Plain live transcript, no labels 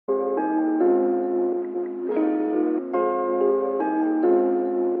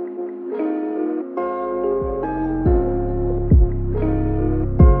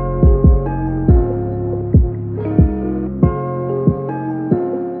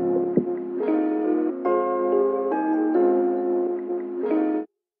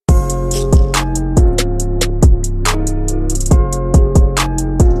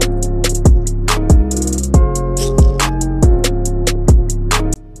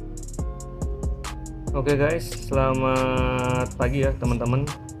Oke guys, selamat pagi ya teman-teman.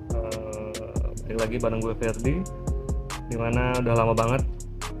 Balik lagi bareng gue Ferdi. Dimana udah lama banget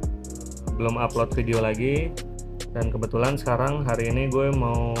belum upload video lagi. Dan kebetulan sekarang hari ini gue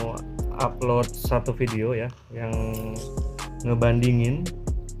mau upload satu video ya, yang ngebandingin.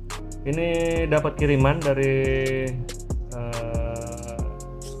 Ini dapat kiriman dari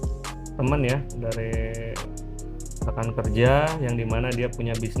teman ya, dari rekan kerja, yang dimana dia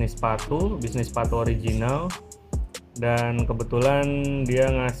punya bisnis sepatu original, dan kebetulan dia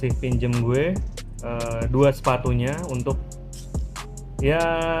ngasih pinjem gue dua sepatunya untuk ya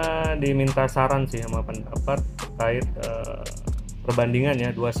diminta saran sih sama pendapat terkait perbandingan ya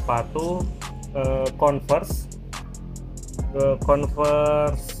dua sepatu Converse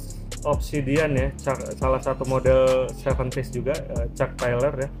Obsidian ya, salah satu model 7 piece juga, Chuck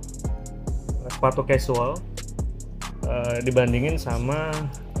Taylor ya, sepatu casual, dibandingin sama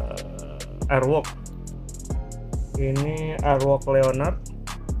AIRWALK. Ini AIRWALK Leonard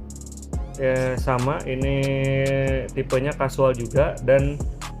ya, sama ini tipenya casual juga. Dan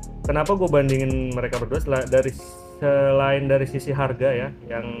kenapa gue bandingin mereka berdua, selain dari sisi harga ya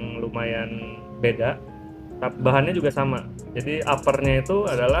yang lumayan beda, tapi bahannya juga sama. Jadi uppernya itu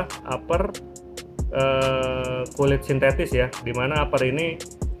adalah upper kulit sintetis ya, dimana upper ini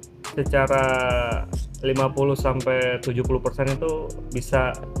secara 50-70% itu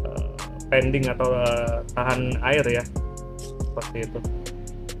bisa pending atau tahan air ya, seperti itu.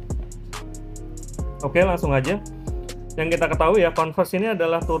 Oke, langsung aja. Yang kita ketahui ya, Converse ini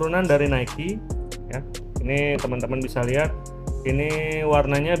adalah turunan dari Nike ya. Ini teman-teman bisa lihat, ini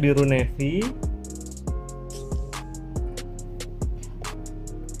warnanya biru navy,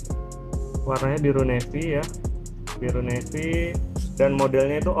 ya, biru navy, dan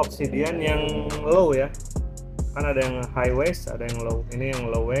modelnya itu Obsidian yang low ya. Kan ada yang high waist, ada yang low. Ini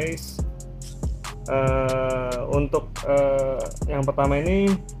yang low waist. Untuk yang pertama ini,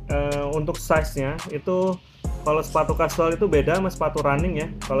 untuk size-nya itu, kalau sepatu casual itu beda sama sepatu running ya.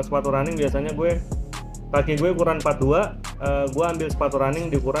 Kalau sepatu running biasanya kaki gue ukuran 42, gue ambil sepatu running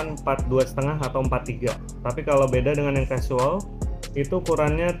di ukuran 42,5 atau 43. Tapi kalau beda dengan yang casual, itu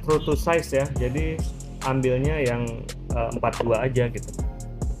ukurannya true to size ya. Jadi ambilnya yang 42 aja gitu.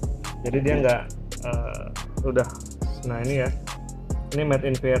 Jadi dia nggak udah. Nah ini ya, ini made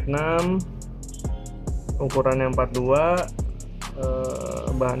in Vietnam, ukurannya 42,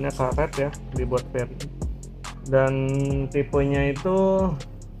 bahannya karet ya, dibuat Vietnam, dan tipenya itu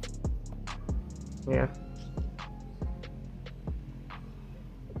ya,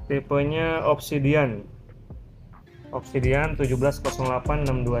 tipenya Obsidian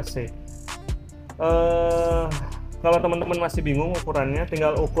 170862C. Kalau teman-teman masih bingung ukurannya,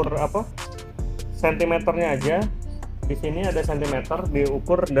 tinggal ukur apa sentimeternya aja. Di sini ada sentimeter,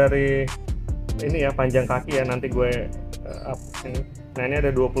 diukur dari ini ya, panjang kaki ya, nanti gue ini. Nah ini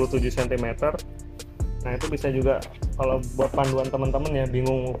ada 27 cm. Nah itu bisa juga kalau buat panduan teman-teman ya,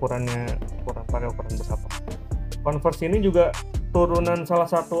 bingung ukurannya, pakai ukuran berapa. Converse ini juga turunan salah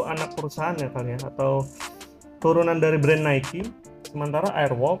satu anak perusahaan ya kan ya, atau turunan dari brand Nike. Sementara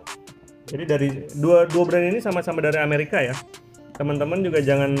AIRWALK, jadi dari dua brand ini sama-sama dari Amerika ya teman-teman. Juga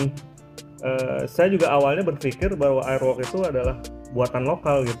jangan, saya juga awalnya berpikir bahwa AIRWALK itu adalah buatan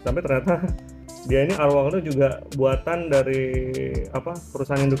lokal gitu, tapi ternyata dia ini, AIRWALK itu juga buatan dari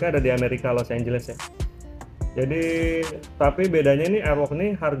perusahaan induknya ada di Amerika, Los Angeles ya. Jadi tapi bedanya ini, AIRWALK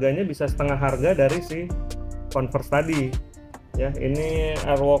ini harganya bisa setengah harga dari si Converse tadi ya. Ini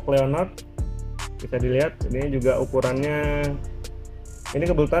AIRWALK Leonard, bisa dilihat ini juga ukurannya, ini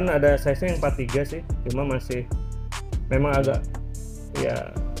kebetulan ada size-nya yang 43 sih, cuma masih memang agak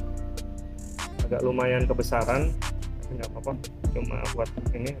lumayan kebesaran, nggak apa-apa, cuma buat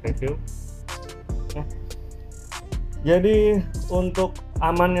ini review ya. Jadi untuk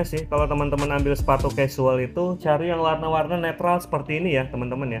amannya sih, kalau teman-teman ambil sepatu casual itu, cari yang warna-warna netral seperti ini ya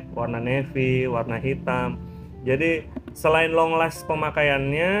teman-teman ya, warna navy, warna hitam. Jadi selain long last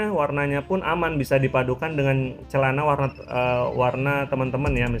pemakaiannya, warnanya pun aman, bisa dipadukan dengan celana warna teman-teman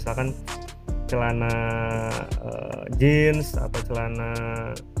ya, misalkan celana jeans atau celana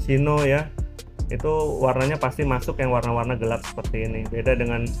chino ya, itu warnanya pasti masuk yang warna-warna gelap seperti ini. Beda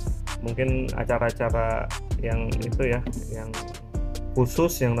dengan mungkin acara-acara yang itu ya, yang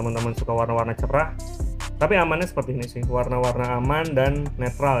khusus, yang teman-teman suka warna-warna cerah. Tapi amannya seperti ini sih, warna-warna aman dan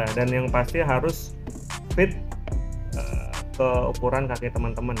netral ya, dan yang pasti harus fit ke ukuran kaki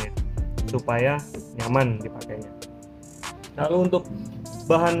teman-teman ya, supaya nyaman dipakainya. Lalu untuk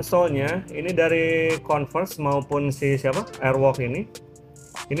bahan solnya, ini dari Converse maupun si AIRWALK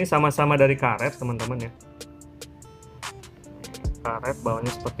ini sama-sama dari karet teman-teman ya. Karet,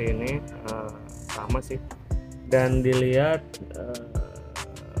 bawahnya seperti ini. sama sih. Dan dilihat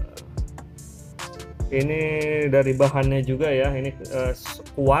ini dari bahannya juga ya, ini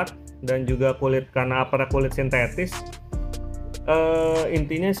kuat dan juga kulit, karena apa, kulit sintetis.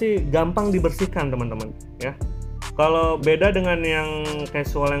 Intinya sih gampang dibersihkan teman-teman ya. Kalau beda dengan yang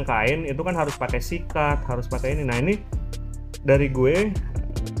casual yang kain itu kan harus pakai sikat, harus pakai ini. Nah ini dari gue,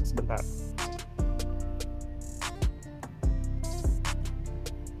 sebentar.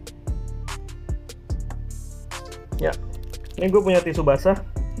 Ya, ini gue punya tisu basah.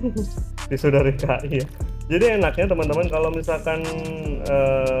 Tisu dari KI ya. Jadi enaknya teman-teman kalau misalkan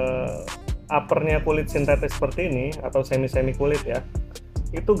uppernya kulit sintetis seperti ini atau semi kulit ya,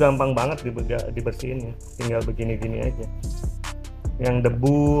 itu gampang banget dibersihin ya, tinggal begini-gini aja. Yang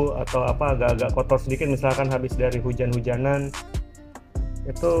debu atau apa agak-agak kotor sedikit, misalkan habis dari hujan-hujanan,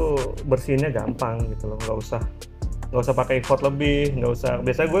 itu bersihinnya gampang gitu loh, nggak usah pakai effort lebih, nggak usah.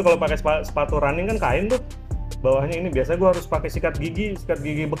 Biasanya gue kalau pakai sepatu running kan kain tuh bawahnya, ini biasa gue harus pakai sikat gigi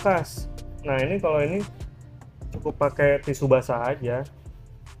bekas. Nah ini kalau ini cukup pakai tisu basah aja,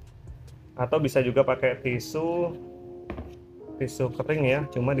 atau bisa juga pakai tisu kering ya,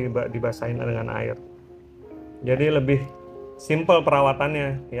 cuma dibasahin dengan air. Jadi lebih simple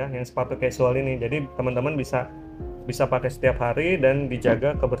perawatannya ya, yang sepatu casual ini. Jadi teman-teman bisa pakai setiap hari dan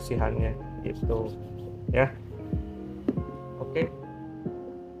dijaga kebersihannya gitu ya. Oke.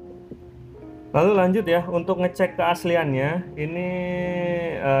 Lalu lanjut ya, untuk ngecek keasliannya, ini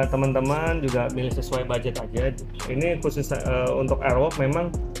teman-teman juga milih sesuai budget aja. Ini khusus untuk AIRWALK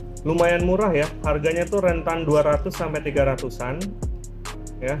memang lumayan murah ya, harganya tuh rentan 200 sampai 300-an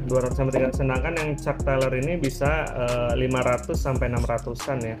ya, 200 sampai 300. Sedangkan yang Chuck Taylor ini bisa 500 sampai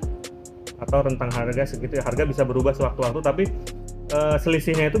 600-an ya, atau rentang harga segitu ya. Harga bisa berubah sewaktu-waktu, tapi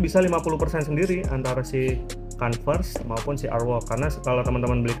selisihnya itu bisa 50% sendiri antara si CONVERSE maupun si AIRWALK. Karena kalau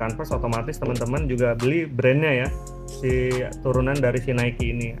teman-teman beli CONVERSE, otomatis teman-teman juga beli brandnya ya, si turunan dari si Nike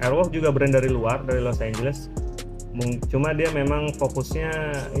ini. AIRWALK juga brand dari luar, dari Los Angeles. Cuma dia memang fokusnya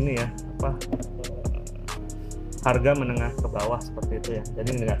ini ya, apa, harga menengah ke bawah seperti itu ya.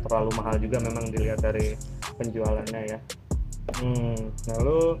 Jadi nggak terlalu mahal juga memang dilihat dari penjualannya ya.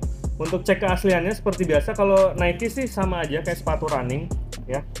 Lalu untuk cek keasliannya seperti biasa, kalau Nike sih sama aja kayak sepatu running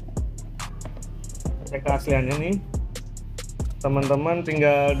ya. Cek keasliannya nih teman-teman,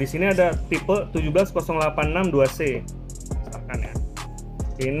 tinggal di sini ada tipe 17086-2C misalkan ya.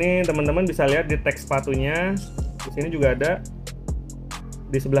 Ini teman-teman bisa lihat di tag sepatunya. Di sini juga ada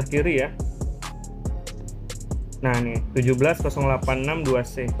di sebelah kiri ya. Nah nih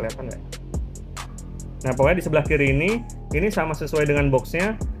 17086-2C, kelihatan nggak? Nah pokoknya di sebelah kiri ini sama sesuai dengan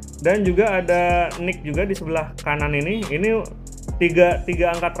boxnya, dan juga ada nick juga di sebelah kanan ini. Ini tiga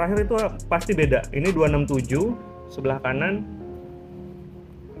angka terakhir itu pasti beda. Ini 267 sebelah kanan,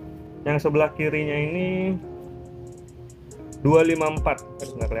 yang sebelah kirinya ini 254.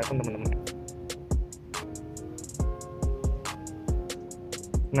 Nggak kelihatan teman-teman.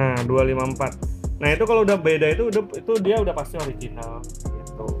 Nah 254. Nah itu kalau udah beda itu dia udah pasti original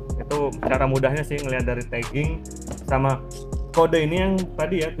gitu. Itu cara mudahnya sih ngelihat dari tagging sama kode ini yang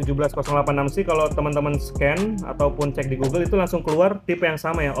tadi ya 17086C. Kalau teman-teman scan ataupun cek di Google itu langsung keluar tipe yang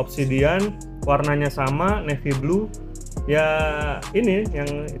sama ya, Obsidian, warnanya sama, navy blue ya. Ini yang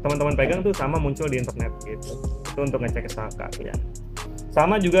teman-teman pegang tuh sama, muncul di internet gitu. Itu untuk ngecek keaslian.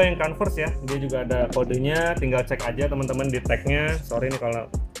 Sama juga yang CONVERSE ya, dia juga ada kodenya, tinggal cek aja teman-teman di tagnya. Sorry nih kalau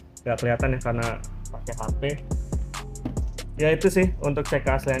nggak kelihatan ya karena pakai HP. Ya itu sih untuk cek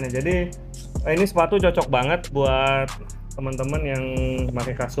keasliannya. Jadi ini sepatu cocok banget buat teman-teman yang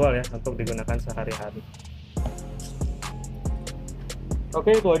pakai kasual ya, untuk digunakan sehari-hari.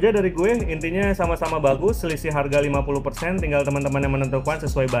 Oke, itu aja dari gue. Intinya sama-sama bagus, selisih harga 50%, tinggal teman-teman yang menentukan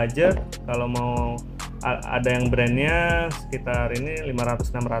sesuai budget. Kalau mau ada yang brandnya sekitar ini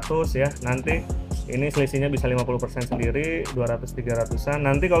 500-600 ya, nanti ini selisihnya bisa 50% sendiri, 200-300an.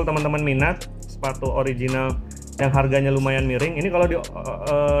 Nanti kalau teman-teman minat sepatu original yang harganya lumayan miring, ini kalau di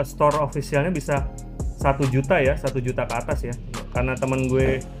store officialnya bisa 1 juta ya, 1 juta ke atas ya. Karena temen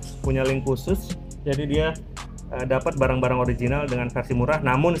gue punya link khusus, jadi dia dapat barang-barang original dengan versi murah,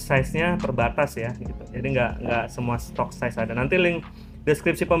 namun size-nya terbatas ya gitu. Jadi nggak semua stok size ada. Nanti link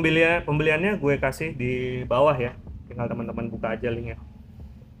deskripsi pembeliannya gue kasih di bawah ya, tinggal teman-teman buka aja linknya.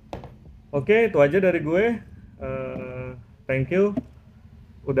 Oke, itu aja dari gue. Thank you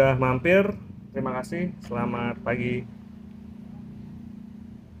udah mampir. Terima kasih. Selamat pagi.